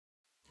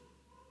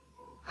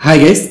Hi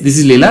guys, this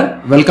is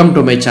Leela. Welcome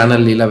to my channel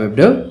Leela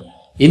WebDev.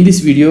 In this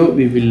video,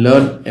 we will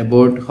learn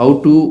about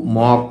how to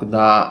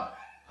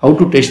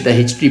test the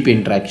HTTP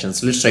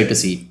interactions. Let's try to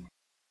see.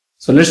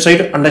 So let's try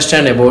to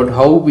understand about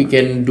how we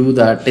can do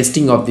the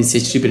testing of this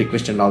HTTP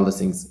request and all the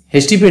things.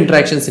 HTTP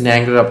interactions in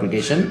Angular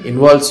application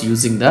involves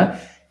using the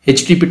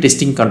HTTP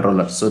testing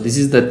controller. So this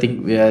is the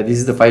thing. This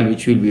is the file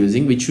which we'll be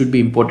using, which should be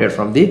imported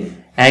from the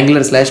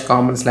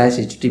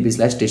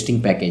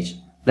Angular/common/HTTP/testing package.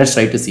 Let's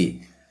try to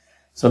see.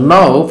 So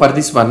now for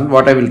this one,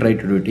 what I will try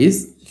to do it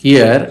is,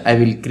 here I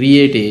will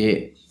create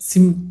a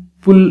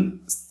simple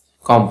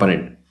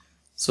component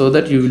so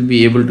that you will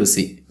be able to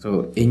see.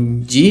 So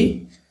ng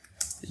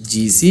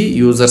gc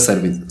user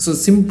service. So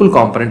simple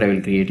component I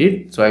will create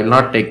it. So I will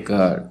not take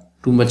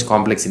too much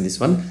complex in this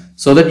one,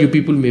 so that you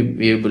people may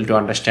be able to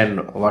understand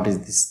what is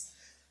this.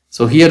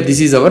 So here this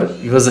is our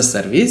user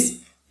service.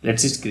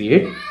 Let's just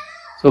create.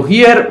 So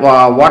here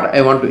what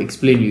I want to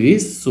explain you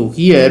is, so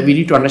here we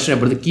need to understand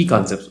about the key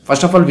concepts.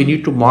 First of all, we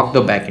need to mock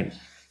the backend.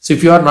 So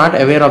if you are not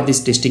aware of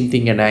this testing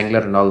thing and Angular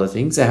and all the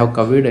things, I have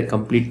covered a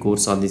complete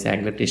course on this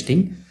Angular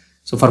testing.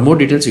 So for more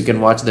details, you can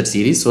watch that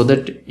series so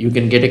that you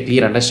can get a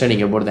clear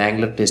understanding about the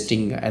Angular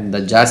testing, and the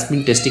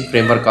Jasmine testing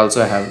framework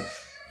also I have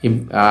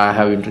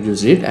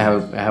introduced it. I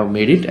have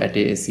made it at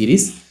a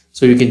series.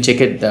 So you can check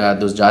it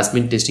those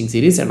Jasmine testing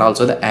series and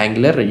also the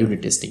Angular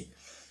unit testing.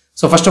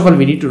 So first of all,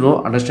 we need to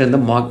understand the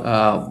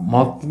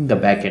mocking the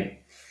backend.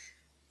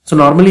 So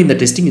normally in the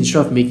testing,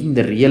 instead of making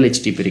the real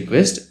HTTP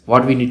request,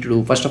 what we need to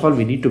do, first of all,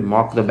 we need to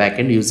mock the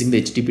backend using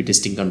the HTTP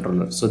testing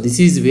controller. So this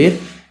is where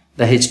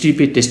the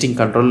HTTP testing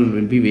controller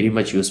will be very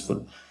much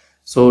useful.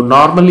 So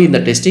normally in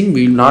the testing,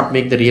 we will not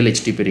make the real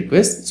HTTP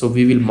request. So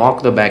we will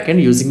mock the backend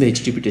using the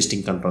HTTP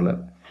testing controller.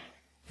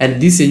 And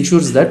this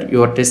ensures that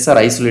your tests are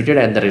isolated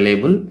and they're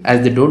reliable,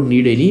 as they don't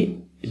need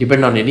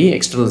depend on any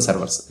external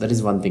servers. That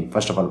is one thing.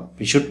 First of all,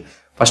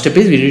 first step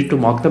is we need to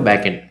mock the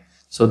backend.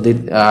 So the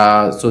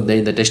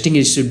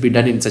testing should be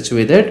done in such a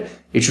way that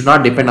it should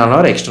not depend on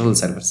our external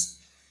servers.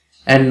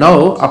 And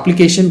now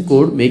application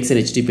code makes an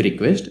HTTP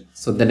request.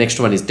 So the next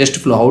one is test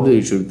flow. How do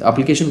you should? The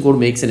application code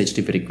makes an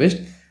HTTP request.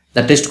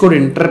 The test code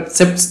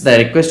intercepts the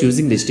request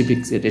using the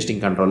HTTP testing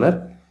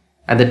controller,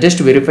 and the test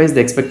verifies the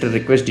expected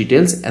request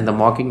details and the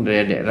mocking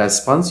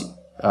response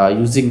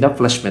using the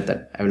flush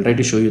method. I will try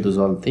to show you those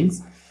all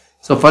things.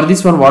 So for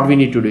this one, what we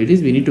need to do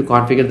is we need to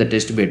configure the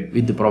test bed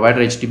with the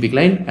provider HTTP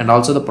client, and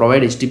also the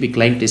provide HTTP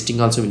client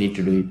testing also we need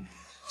to do it.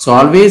 So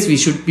always we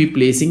should be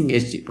placing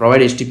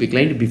provide HTTP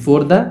client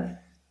before the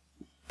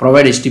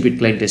provide HTTP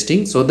client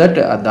testing, so that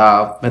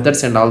the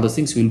methods and all those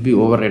things will be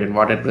overridden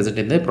what are present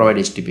in the provide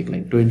HTTP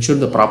client to ensure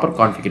the proper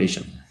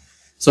configuration.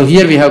 So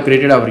here we have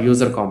created our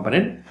user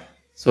component.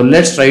 So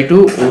let's try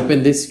to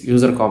open this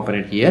user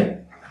component here.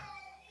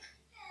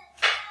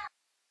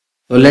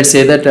 So let's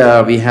say that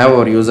we have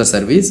our user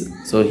service.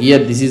 So here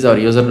this is our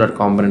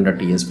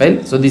user.component.ts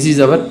file. So this is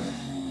our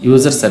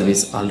user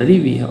service. Already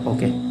we have,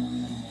 okay,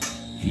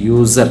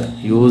 user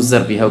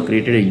we have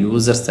created a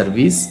user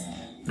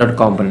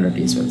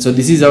service.component.ts file. So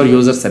this is our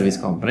user service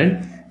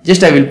component.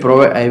 Just I will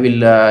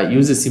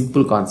use a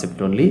simple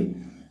concept only.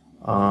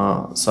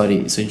 So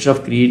instead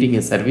of creating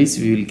a service,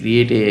 we will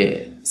create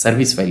a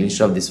service file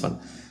instead of this one.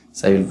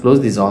 So I will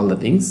close these all the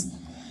things.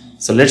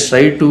 So let's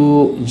try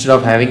to, instead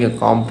of having a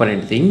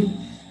component thing,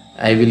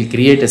 I will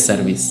create a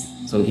service.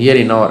 So here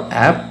in our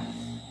app,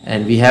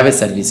 and we have a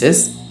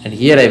services, and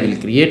here I will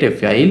create a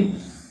file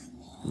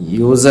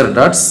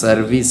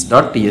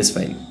user.service.ts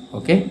file.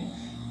 Okay,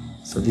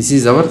 so this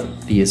is our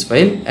ts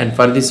file, and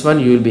for this one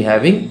you will be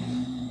having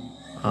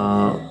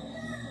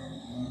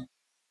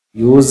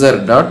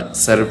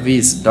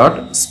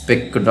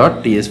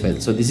user.service.spec.ts file.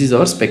 So this is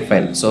our spec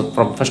file. So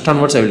from first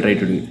onwards I will try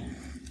to do it.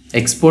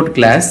 Export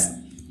class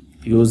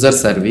user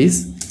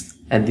service,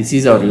 and this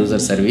is our user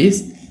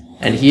service,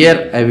 and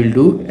here I will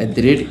do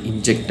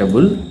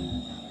 @injectable,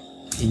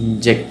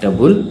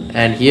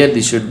 and here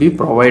this should be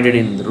provided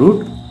in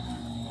root,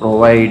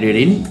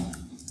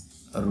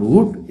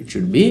 it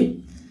should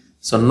be.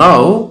 So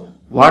now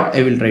what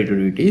I will try to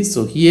do it is,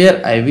 so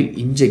here I will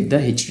inject the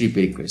HTTP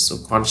request. So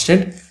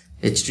constant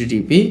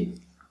HTTP,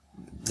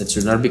 that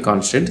should not be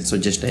constant, so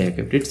just I have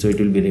kept it, so it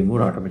will be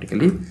removed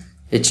automatically.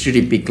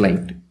 HTTP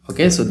client.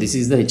 Okay, so this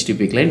is the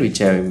HTTP client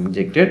which I have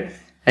injected,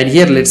 and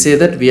here let's say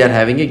that we are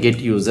having a get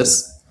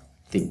users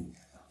thing,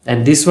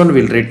 and this one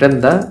will return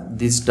the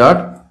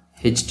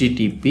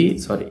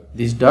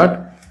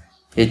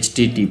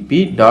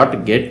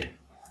this.http.get.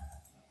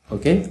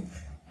 okay,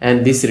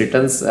 and this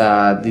returns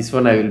this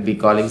one I will be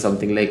calling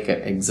something like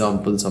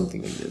example,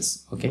 something like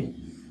this. Okay,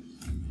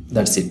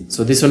 that's it.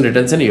 So this one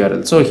returns an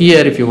URL. So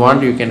here if you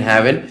want, you can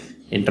have an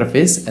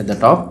interface at the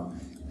top,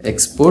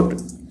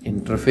 export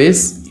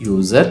interface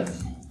user.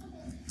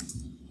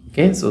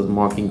 Okay, so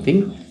mocking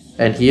thing,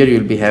 and here you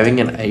will be having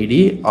an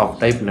ID of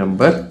type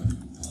number,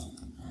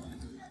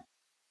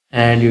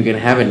 and you can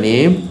have a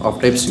name of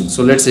type string.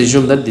 So let's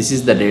assume that this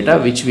is the data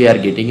which we are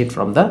getting it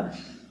from the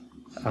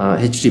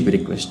HTTP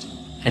request,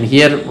 and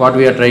here what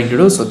we are trying to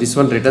do, so this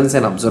one returns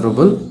an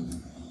observable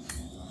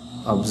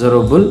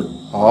observable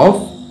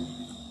of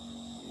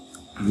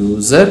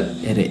user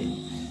array,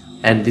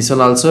 and this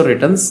one also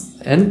returns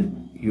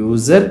an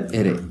user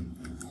array.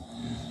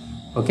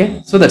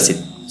 Okay, so that's it.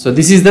 So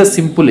this is the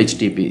simple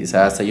HTTP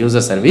as a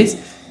user service,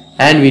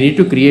 and we need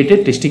to create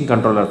a testing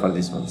controller for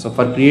this one. So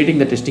for creating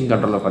the testing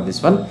controller for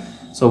this one,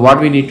 so what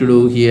we need to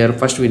do here,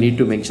 first we need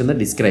to mention the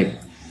describe.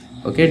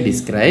 Okay,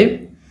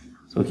 describe.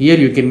 So here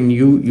you can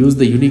use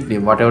the unique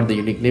name, whatever the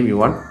unique name you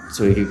want.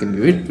 So you can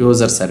give it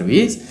user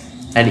service,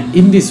 and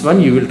in this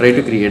one you will try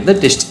to create the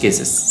test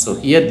cases. So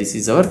here this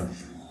is our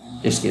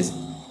test case.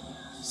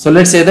 So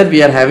let's say that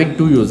we are having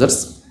two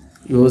users,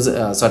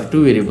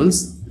 two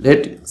variables.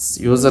 Let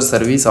user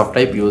service of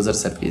type user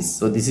service.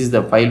 So this is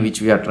the file which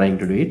we are trying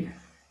to do it,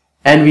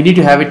 and we need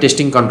to have a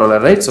testing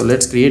controller, right? So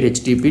let's create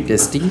HTTP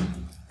testing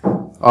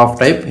of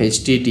type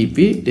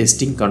HTTP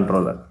testing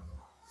controller.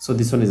 So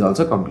this one is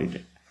also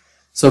completed.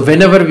 So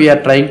whenever we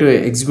are trying to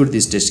execute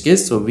this test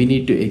case, so we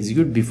need to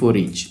execute before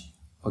each.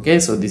 Okay,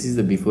 so this is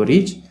the before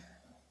each,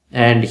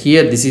 and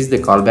here this is the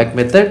callback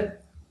method,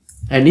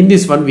 and in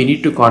this one we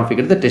need to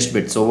configure the test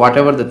bed. So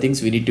whatever the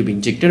things we need to be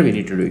injected, we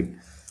need to do it.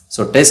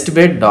 So test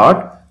bed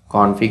dot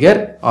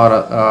configure or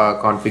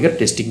configure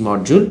testing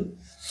module,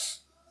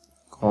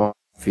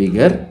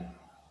 configure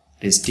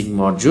testing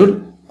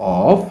module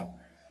of.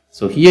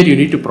 So here you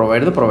need to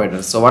provide the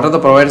providers. So what are the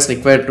providers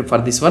required for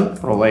this one?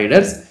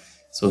 Providers.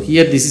 So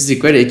here this is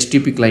required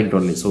HTTP client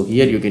only. So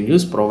here you can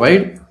use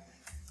provide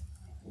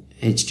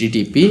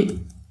HTTP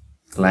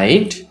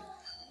client.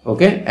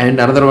 Okay, and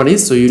another one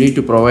is, so you need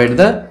to provide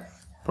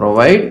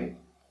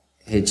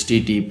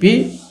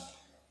HTTP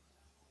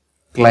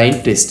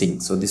client testing.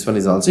 So this one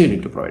is also you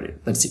need to provide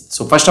it. That's it.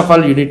 So first of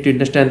all you need to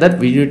understand that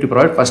we need to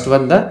provide first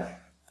one the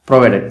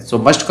provided. So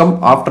must come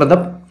after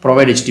the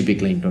provide HTTP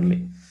client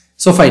only.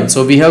 So fine.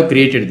 So we have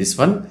created this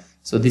one.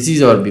 So this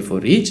is our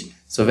before each.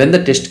 So when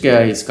the test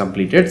is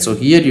completed, so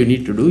here you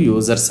need to do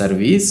user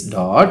service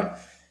dot.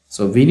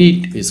 So we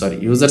need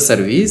user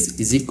service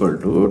is equal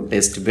to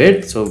test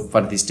bed. So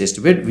for this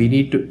test bed we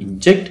need to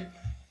inject.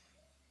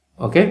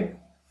 Okay,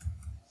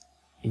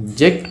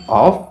 inject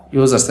of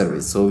user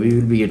service. So we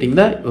will be getting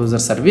the user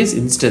service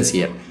instance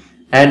here,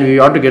 and we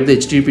want to get the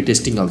HTTP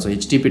testing also.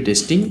 HTTP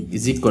testing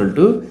is equal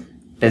to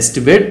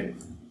test bed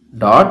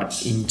dot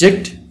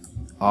inject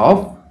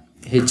of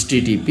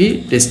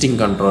HTTP testing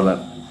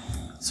controller.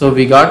 So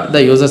we got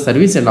the user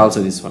service and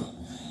also this one.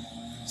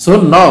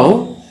 So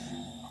now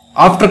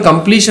after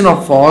completion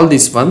of all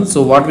this one,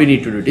 so what we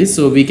need to do is,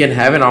 so we can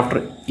have an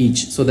after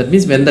each. So that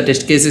means when the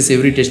test cases,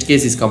 every test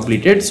case is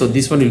completed, so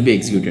this one will be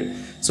executed.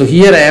 So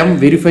here I am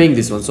verifying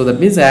this one. So that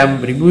means I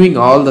am removing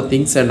all the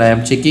things and I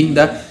am checking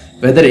the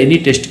whether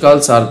any test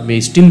calls are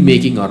still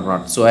making or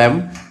not. So I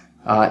am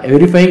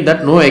verifying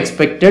that no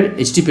expected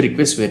HTTP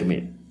requests were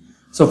made.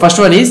 So first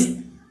one is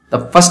the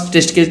first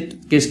test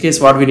case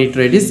what we need to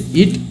write is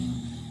it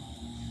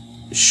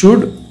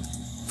should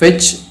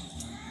fetch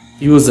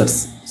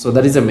users. So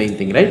that is the main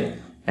thing, right?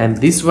 And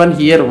this one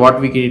here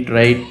what we need to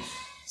write.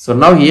 So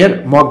now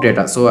here mock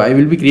data. So I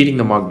will be creating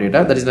the mock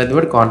data. That is nothing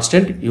but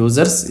constant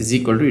users is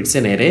equal to, it's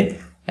an array,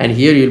 and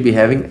here you will be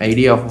having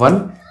ID of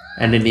 1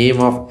 and a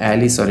name of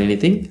Alice or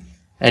anything,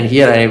 and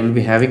here I will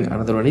be having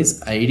another one is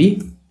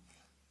ID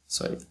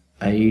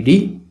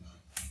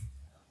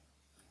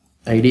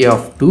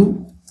of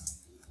 2,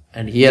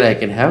 and here I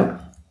can have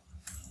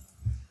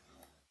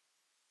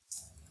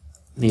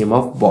name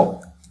of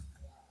Bob.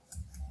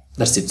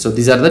 That's it. So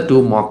these are the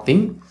two mock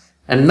thing.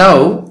 And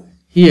now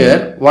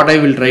here what I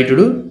will try to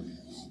do,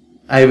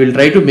 I will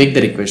try to make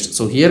the request.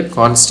 So here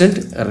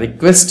constant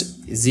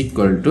request is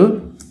equal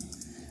to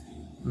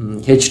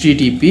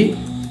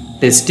HTTP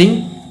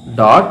testing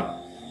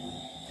dot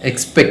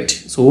expect.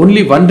 So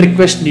only one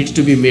request needs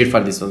to be made for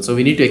this one. So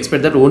we need to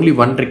expect that only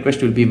one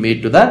request will be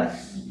made to the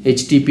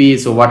HTTP.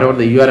 So whatever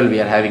the URL we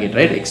are having it,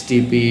 right?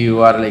 HTTP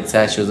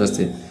URL / users.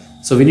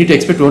 So we need to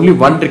expect only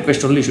one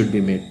request only should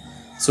be made.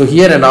 So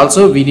here, and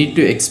also we need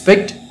to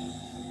expect,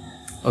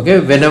 okay,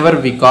 whenever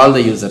we call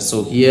the user.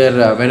 So here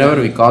whenever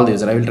we call the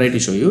user, I will try to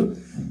show you.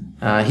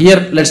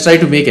 Here let's try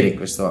to make a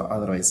request. So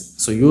otherwise,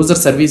 so user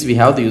service, we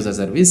have the user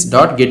service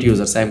dot get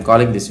users. I am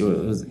calling this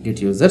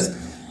get users,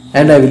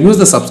 and I will use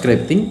the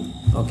subscribe thing.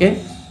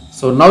 Okay,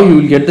 so now you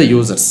will get the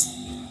users.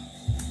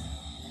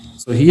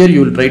 So here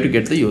you will try to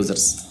get the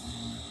users.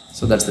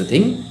 So that's the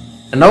thing.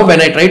 And now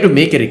when I try to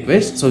make a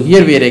request, so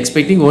here we are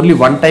expecting only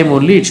one time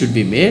only it should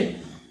be made.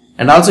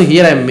 And also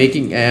here I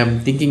am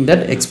thinking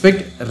that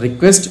expect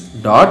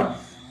request dot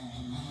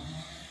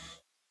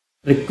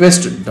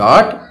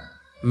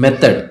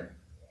method.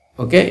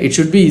 Okay, it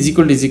should be is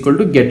equal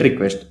to get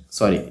request.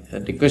 Sorry,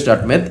 request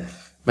dot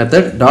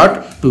method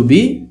dot to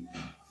be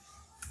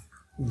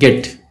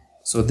get.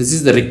 So this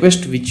is the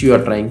request which you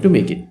are trying to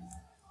make it.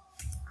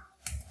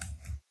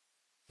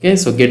 Okay,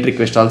 so get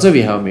request also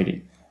we have made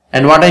it.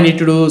 And what I need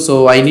to do,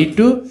 so I need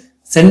to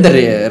send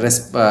the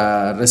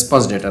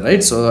response data,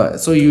 right?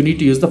 So you need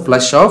to use the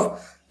flush of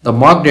the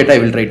mock data. I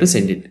will try to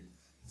send it.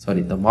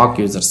 Sorry, the mock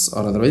users,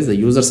 or otherwise the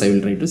users I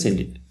will try to send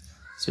it.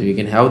 So you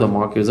can have the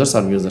mock users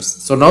or users.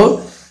 So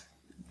now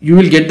you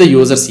will get the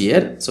users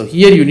here. So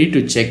here you need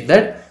to check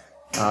that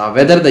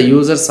whether the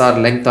users are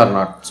length or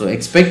not. So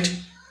expect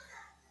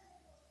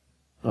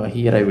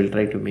here I will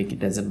try to make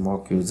it as a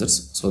mock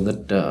users so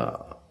that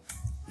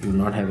you will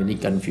not have any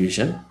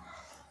confusion.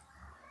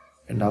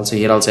 And also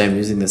here also I am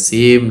using the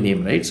same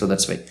name, right? So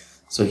that's why.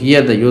 So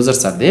here the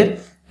users are there,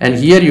 and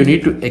here you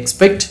need to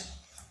expect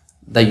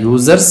the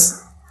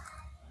users,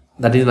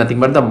 that is nothing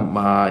but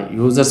the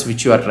users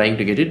which you are trying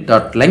to get it,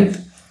 dot length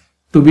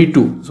to be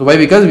 2. So why?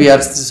 Because we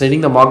are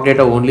sending the mock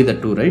data only the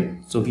 2, right?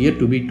 So here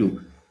to be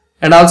 2.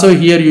 And also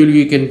here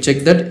you can check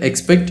that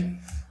expect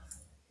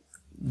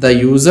the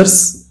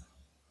users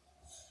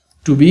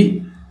to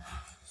be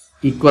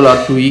equal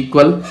or to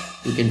equal,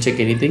 you can check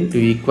anything, to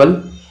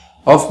equal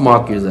of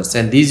mock users,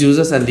 and these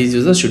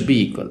users should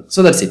be equal.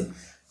 So that's it.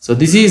 So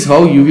this is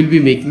how you will be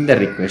making the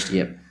request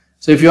here.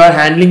 So if you are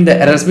handling the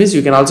errors, means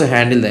you can also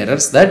handle the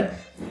errors, that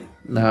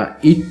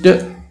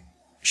it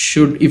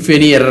should, if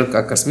any error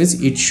occurs,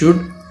 means it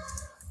should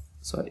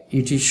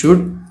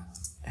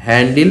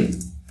handle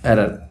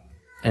error.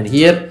 And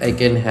here I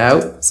can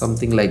have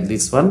something like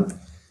this one,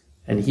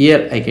 and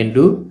here I can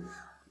do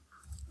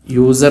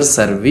user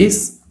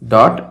service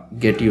dot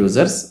get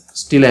users.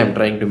 Still I am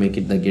trying to make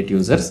it the get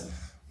users,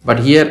 but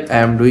here I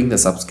am doing the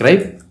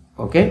subscribe.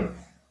 Okay,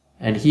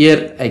 and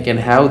here I can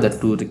have the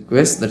 2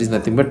 requests, that is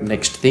nothing but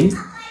next thing.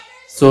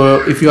 So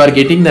if you are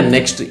getting the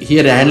next,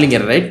 here handling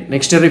error, right?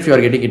 Next error if you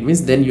are getting it,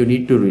 means then you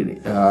need to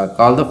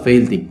call the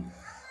fail thing.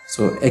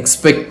 So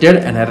expected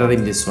an error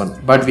in this one,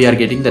 but we are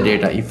getting the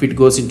data if it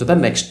goes into the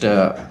next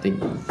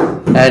thing.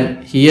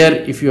 And here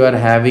if you are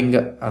having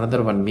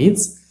another one,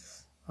 means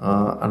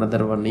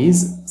another one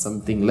is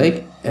something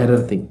like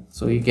error thing.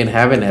 So you can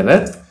have an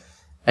error,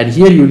 and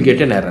here you will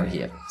get an error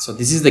here. So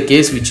this is the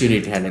case which you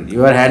need to handle.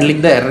 You are handling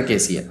the error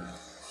case here.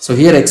 So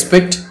here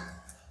expect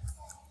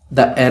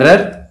the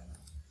error.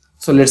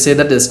 So let's say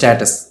that the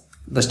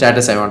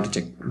status I want to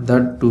check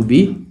that to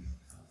be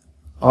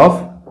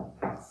of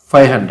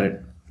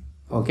 500.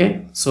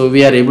 Okay, so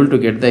we are able to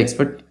get the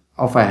expect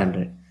of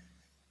 500.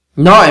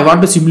 Now I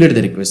want to simulate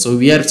the request. So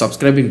we are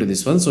subscribing to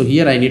this one. So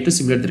here I need to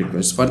simulate the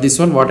request. For this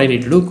one, what I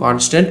need to do,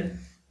 constant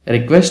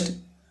request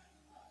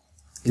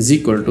is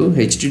equal to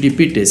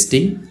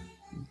HttpTesting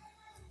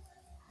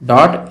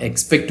dot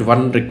expect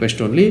one request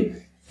only,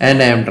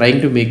 and I am trying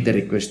to make the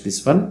request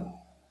this one.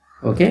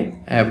 Okay,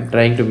 I am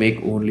trying to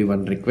make only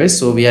one request.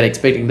 So we are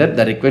expecting that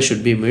the request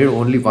should be made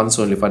only once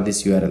only for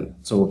this URL.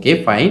 So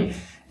okay, fine.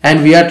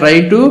 And we are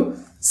trying to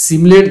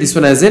simulate this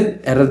one as an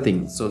error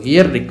thing. So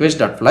here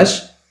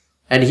request.flush,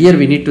 and here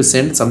we need to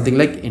send something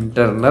like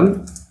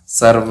internal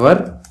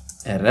server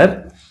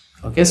error.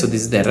 Okay, so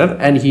this is the error,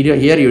 and here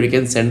you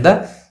can send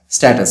the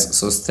status.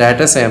 So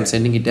status I am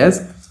sending it as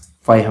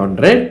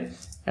 500,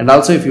 and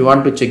also if you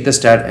want to check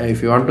the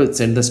if you want to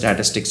send the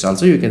status text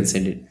also, you can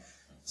send it.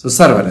 So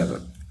server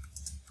error.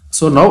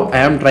 So now I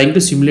am trying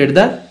to simulate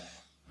the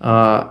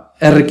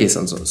error case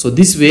also. So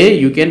this way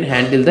you can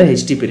handle the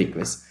HTTP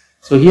request.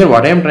 So here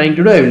what I am trying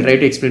to do, I will try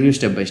to explain you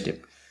step by step.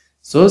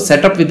 So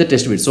set up with the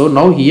test bed. So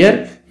now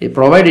here a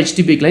provide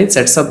HTTP client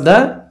sets up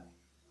the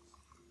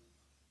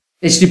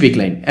HTTP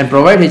client, and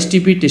provide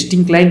HTTP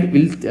testing client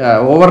will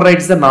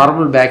overrides the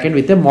normal backend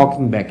with a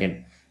mocking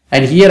backend.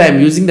 And here I am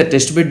using the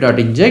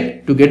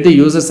testbed.inject to get the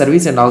user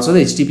service and also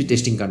the HTTP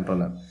testing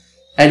controller.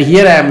 And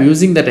here I am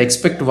using that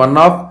expect one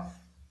of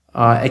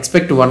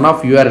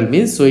URL,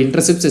 means so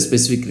intercepts a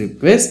specific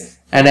request,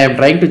 and I am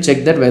trying to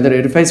check that whether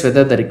verifies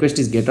whether the request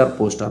is get or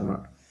post or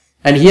not.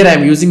 And here I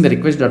am using the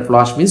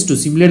request.flush, means to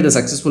simulate the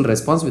successful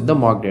response with the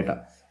mock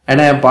data,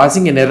 and I am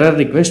passing an error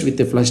request with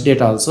the flush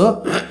data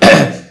also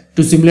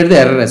to simulate the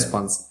error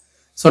response.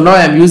 So now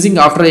I am using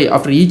after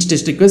each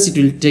test request,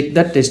 it will take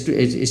that test to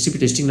HTTP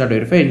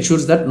testing.verify,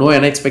 ensures that no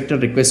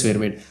unexpected requests were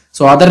made.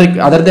 So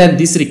other than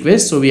this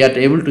request, so we are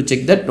able to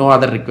check that no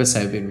other requests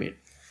have been made.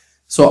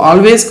 So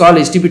always call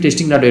HTTP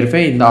testing.verify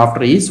in the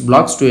after each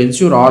blocks to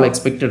ensure all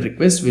expected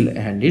requests will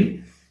handle.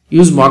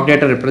 Use mock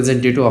data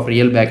representative of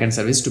real backend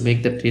service to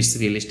make the tests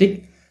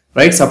realistic.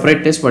 Write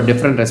separate tests for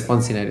different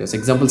response scenarios.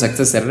 Example,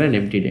 success error and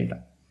empty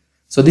data.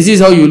 So this is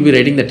how you will be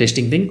writing the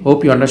testing thing.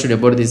 Hope you understood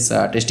about this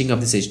testing of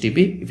this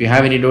HTTP. If you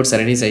have any doubts or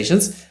any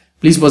suggestions,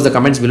 please post the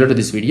comments below to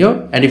this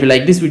video. And if you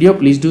like this video,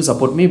 please do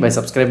support me by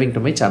subscribing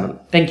to my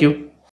channel. Thank you.